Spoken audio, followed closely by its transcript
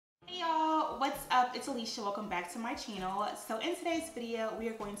up? It's Alicia. Welcome back to my channel. So in today's video, we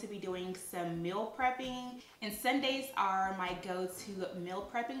are going to be doing some meal prepping, and Sundays are my go-to meal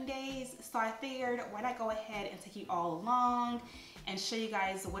prepping days. So I figured why not go ahead and take you all along and show you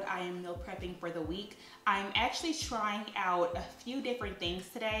guys what I am meal prepping for the week. I'm actually trying out a few different things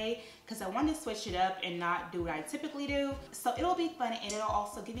today because I want to switch it up and not do what I typically do. So it'll be fun, and it'll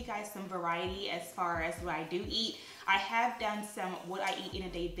also give you guys some variety as far as what I do eat. I have done some what I eat in a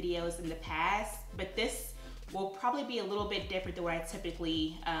day videos in the past, but this will probably be a little bit different than what I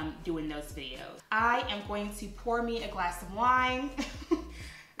typically do in those videos. I am going to pour me a glass of wine.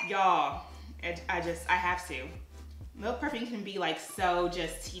 Y'all, I have to. Meal prepping can be like so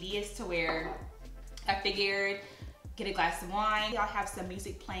just tedious to where I figured get a glass of wine. Y'all have some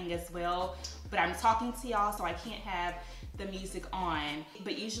music playing as well, but I'm talking to y'all so I can't have the music on.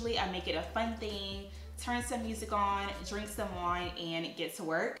 But usually I make it a fun thing, turn some music on, drink some wine, and get to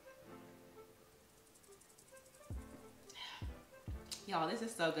work. Y'all, this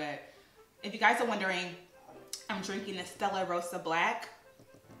is so good. If you guys are wondering, I'm drinking the Stella Rosa Black.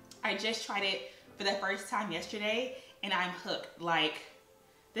 I just tried it for the first time yesterday and I'm hooked. Like,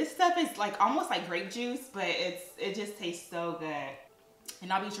 this stuff is like almost like grape juice, but it just tastes so good.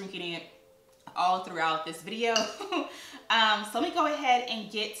 And I'll be drinking it all throughout this video. So let me go ahead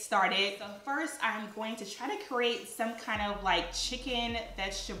and get started. So first I'm going to try to create some kind of like chicken,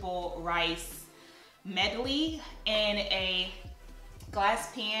 vegetable, rice medley in a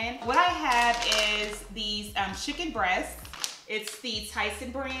glass pan. What I have is these chicken breasts. It's the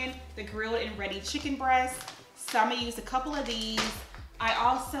Tyson brand, the grilled and ready chicken breast. So I'm gonna use a couple of these. I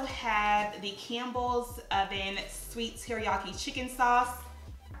also have the Campbell's Oven sweet teriyaki chicken sauce.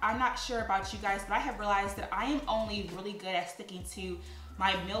 I'm not sure about you guys, but I have realized that I am only really good at sticking to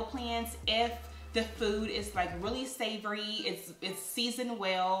my meal plans if the food is like really savory, it's seasoned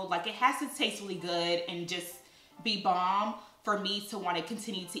well, like it has to taste really good and just be bomb for me to want to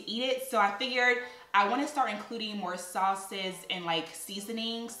continue to eat it. So I figured I want to start including more sauces and like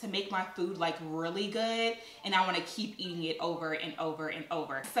seasonings to make my food like really good, and I want to keep eating it over and over and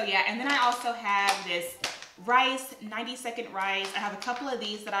over. So yeah, and then I also have this rice, 90-second rice. I have a couple of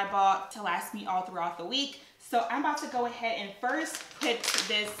these that I bought to last me all throughout the week. So I'm about to go ahead and first put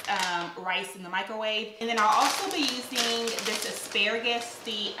this rice in the microwave. And then I'll also be using this asparagus,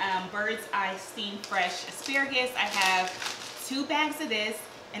 the Bird's Eye Steamed Fresh asparagus. I have 2 bags of this,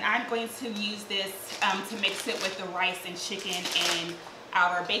 and I'm going to use this to mix it with the rice and chicken in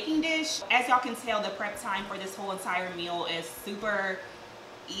our baking dish. As y'all can tell, the prep time for this whole entire meal is super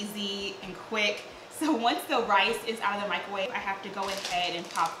easy and quick. So once the rice is out of the microwave, I have to go ahead and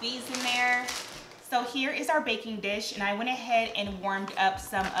pop these in there. So here is our baking dish, and I went ahead and warmed up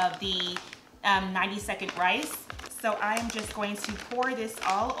some of the 90-second rice. So I'm just going to pour this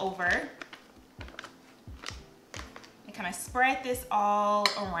all over. Kind of spread this all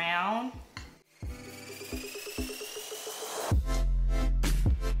around.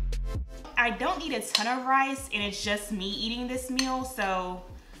 I don't need a ton of rice, and it's just me eating this meal, so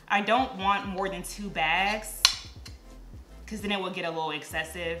I don't want more than 2 bags because then it will get a little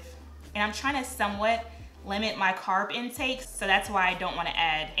excessive. And I'm trying to somewhat limit my carb intake, so that's why I don't want to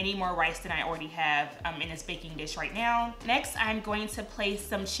add any more rice than I already have in this baking dish right now. Next, I'm going to place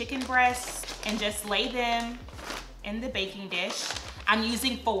some chicken breasts and just lay them in the baking dish. I'm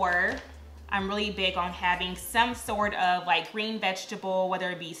using 4. I'm really big on having some sort of like green vegetable, whether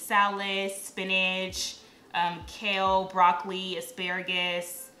it be salad, spinach, kale, broccoli,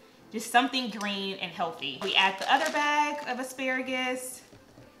 asparagus, just something green and healthy. We add the other bag of asparagus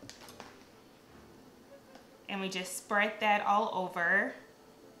and we just spread that all over.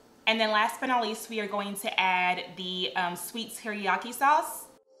 And then last but not least, we are going to add the sweet teriyaki sauce.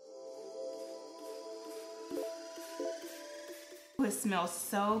 It smells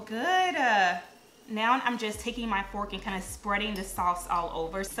so good. Now I'm just taking my fork and kind of spreading the sauce all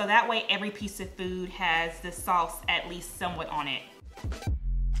over, so that way every piece of food has the sauce at least somewhat on it.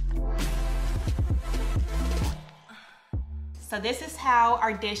 So this is how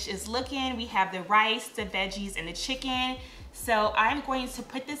our dish is looking. We have the rice, the veggies, and the chicken. So I'm going to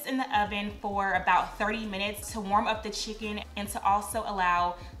put this in the oven for about 30 minutes to warm up the chicken and to also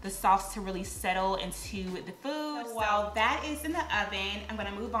allow the sauce to really settle into the food. So while that is in the oven, I'm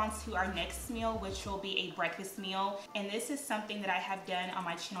gonna move on to our next meal, which will be a breakfast meal. And this is something that I have done on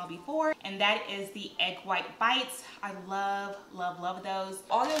my channel before, and that is the egg white bites. I love, love, love those.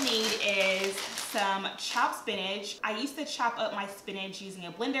 All you'll need is some chopped spinach. I used to chop up my spinach using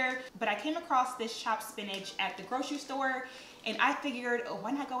a blender, but I came across this chopped spinach at the grocery store, and I figured, oh,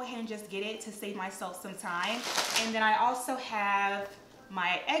 why not go ahead and just get it to save myself some time. And then I also have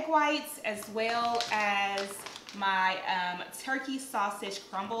my egg whites as well as my turkey sausage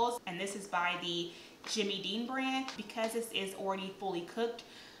crumbles, and this is by the Jimmy Dean brand. Because this is already fully cooked,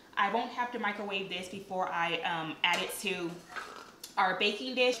 I won't have to microwave this before I add it to our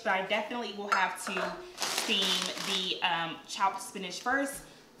baking dish, but I definitely will have to steam the chopped spinach first.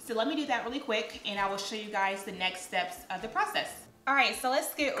 So let me do that really quick and I will show you guys the next steps of the process. All right, so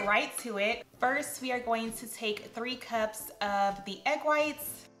let's get right to it. First, we are going to take 3 cups of the egg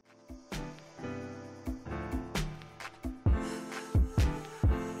whites.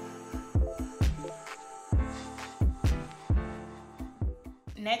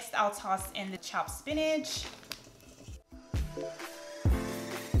 Next, I'll toss in the chopped spinach.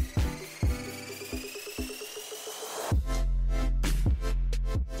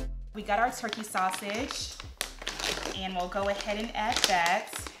 We got our turkey sausage, and we'll go ahead and add that.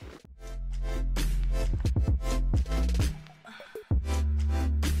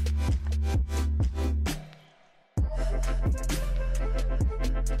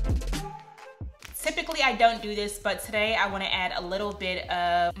 Typically I don't do this, but today I want to add a little bit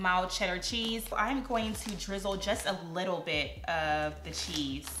of mild cheddar cheese. I'm going to drizzle just a little bit of the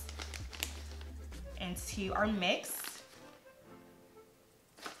cheese into our mix,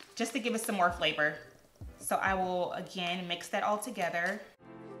 just to give us some more flavor. So I will again mix that all together.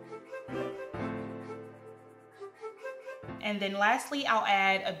 And then lastly, I'll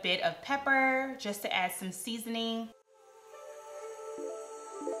add a bit of pepper just to add some seasoning.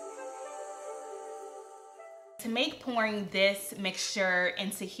 To make pouring this mixture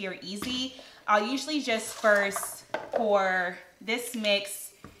into here easy, I'll usually just first pour this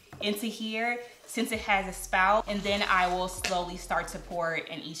mix into here since it has a spout, and then I will slowly start to pour it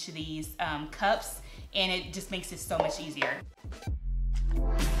in each of these cups, and it just makes it so much easier.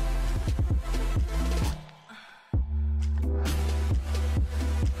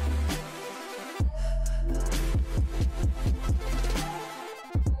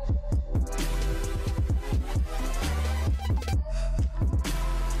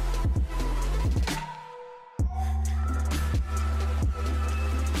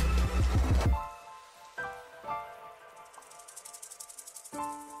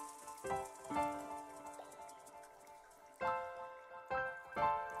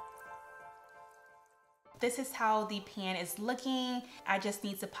 This is how the pan is looking. I just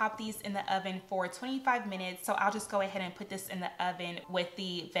need to pop these in the oven for 25 minutes. So I'll just go ahead and put this in the oven with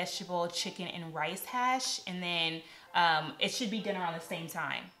the vegetable, chicken, and rice hash. And then it should be done around the same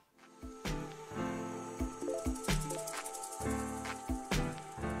time.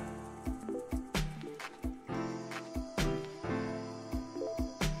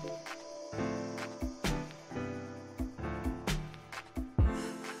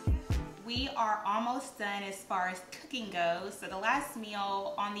 We are almost done as far as cooking goes. So the last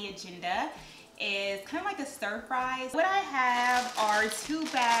meal on the agenda is kind of like a stir fry. What I have are 2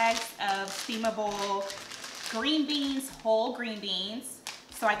 bags of steamable green beans, whole green beans.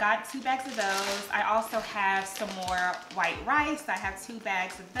 So I got 2 bags of those. I also have some more white rice. I have 2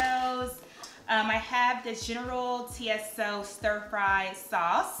 bags of those. I have the General TSO stir fry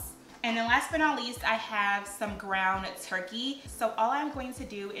sauce. And then last but not least, I have some ground turkey. So all I'm going to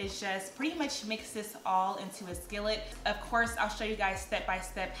do is just pretty much mix this all into a skillet. Of course, I'll show you guys step by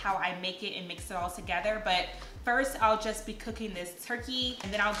step how I make it and mix it all together. But first, I'll just be cooking this turkey,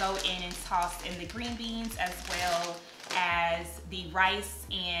 and then I'll go in and toss in the green beans as well as the rice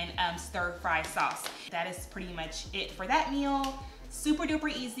and stir fry sauce. That is pretty much it for that meal. Super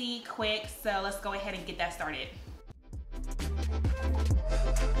duper easy, quick. So let's go ahead and get that started.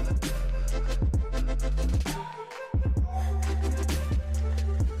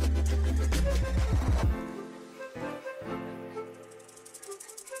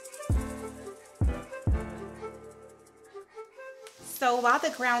 So while the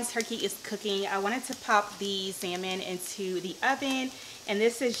ground turkey is cooking, I wanted to pop the salmon into the oven. And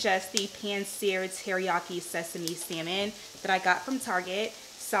this is just the pan-seared teriyaki sesame salmon that I got from Target.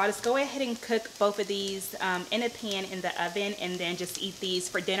 So I'll just go ahead and cook both of these in a pan in the oven, and then just eat these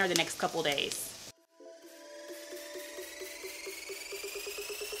for dinner the next couple days.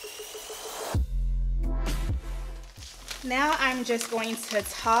 Now I'm just going to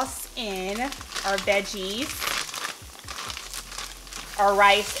toss in our veggies, our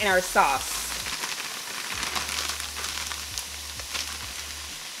rice, and our sauce.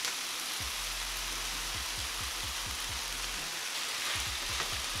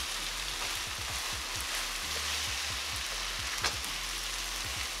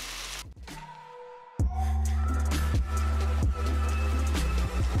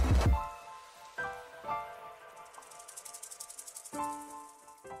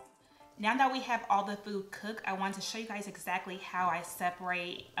 Now that we have all the food cooked, I want to show you guys exactly how I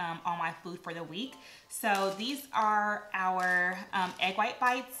separate all my food for the week. So these are our egg white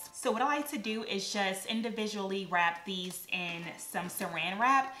bites. So what I like to do is just individually wrap these in some saran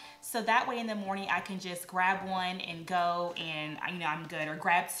wrap. So that way in the morning I can just grab one and go and you know I'm good, or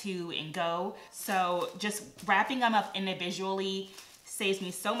grab two and go. So just wrapping them up individually saves me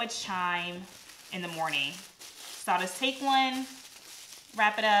so much time in the morning. So I'll just take one,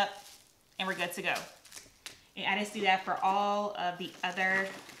 wrap it up, and we're good to go. And I just do that for all of the other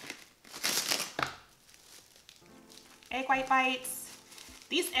egg white bites.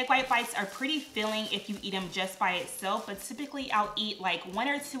 These egg white bites are pretty filling if you eat them just by itself, but typically I'll eat like 1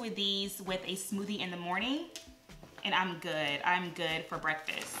 or 2 of these with a smoothie in the morning, and I'm good. I'm good for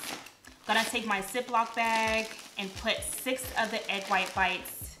breakfast. I'm gonna take my Ziploc bag and put 6 of the egg white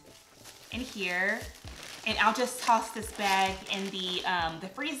bites in here, and I'll just toss this bag in the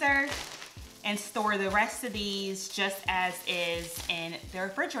freezer and store the rest of these just as is in the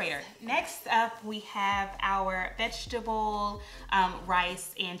refrigerator. Next up, we have our vegetable,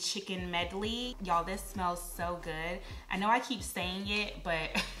 rice, and chicken medley. Y'all, this smells so good. I know I keep saying it, but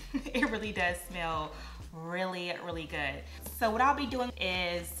it really does smell really, really good. So what I'll be doing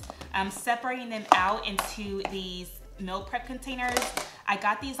is separating them out into these meal prep containers. I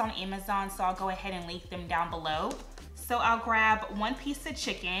got these on Amazon, so I'll go ahead and link them down below. So I'll grab 1 piece of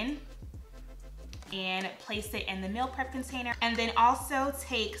chicken and place it in the meal prep container, and then also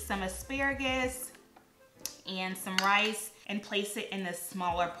take some asparagus and some rice and place it in the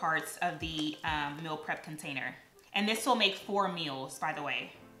smaller parts of the meal prep container. And this will make 4 meals, by the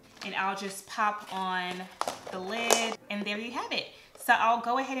way. And I'll just pop on the lid, and there you have it. So I'll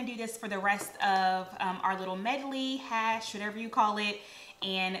go ahead and do this for the rest of our little medley, hash, whatever you call it.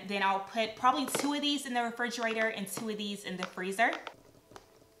 And then I'll put probably 2 of these in the refrigerator and 2 of these in the freezer.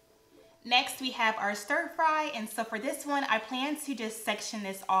 Next, we have our stir fry, and so for this one, I plan to just section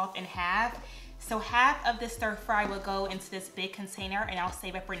this off in half. So half of the stir fry will go into this big container, and I'll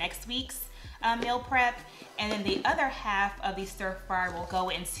save it for next week's meal prep. And then the other half of the stir fry will go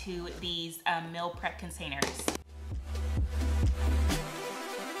into these meal prep containers.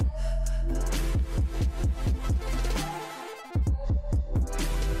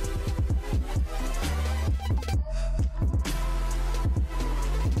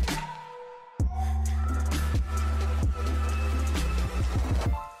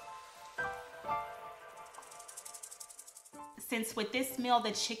 Since with this meal,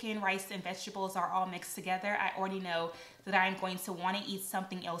 the chicken, rice, and vegetables are all mixed together, I already know that I'm going to want to eat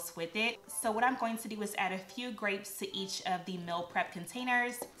something else with it. So what I'm going to do is add a few grapes to each of the meal prep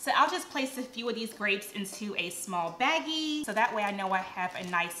containers. So I'll just place a few of these grapes into a small baggie, so that way I know I have a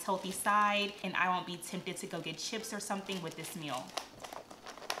nice healthy side and I won't be tempted to go get chips or something with this meal.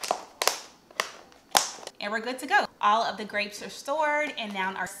 And we're good to go. All of the grapes are stored, and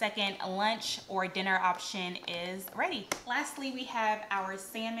now our second lunch or dinner option is ready. Lastly, we have our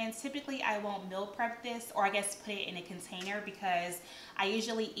salmon. Typically, I won't meal prep this, or I guess put it in a container, because I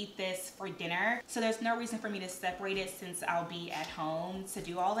usually eat this for dinner. So there's no reason for me to separate it since I'll be at home to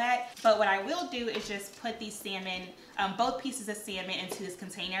do all that. But what I will do is just put these salmon, both pieces of salmon into this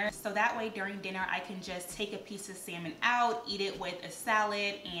container. So that way during dinner, I can just take a piece of salmon out, eat it with a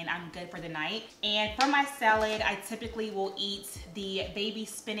salad, and I'm good for the night. And for my salad, I typically will eat the baby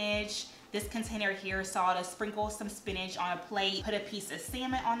spinach, this container here. So I'll just sprinkle some spinach on a plate, put a piece of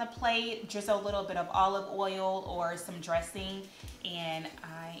salmon on the plate, just a little bit of olive oil or some dressing, and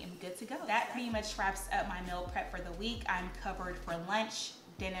I am good to go. That pretty much wraps up my meal prep for the week. I'm covered for lunch,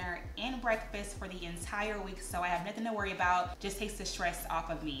 dinner, and breakfast for the entire week, so I have nothing to worry about. Just takes the stress off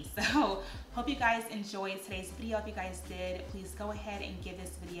of me. So hope you guys enjoyed today's video. If you guys did, please go ahead and give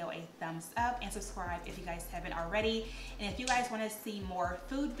this video a thumbs up and subscribe if you guys haven't already. And if you guys want to see more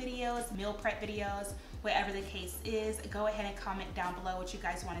food videos, meal prep videos, whatever the case is, go ahead and comment down below what you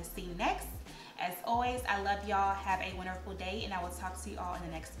guys want to see next. As always, I love y'all. Have a wonderful day, and I will talk to you all in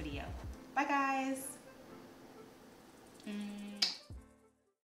the next video. Bye, guys.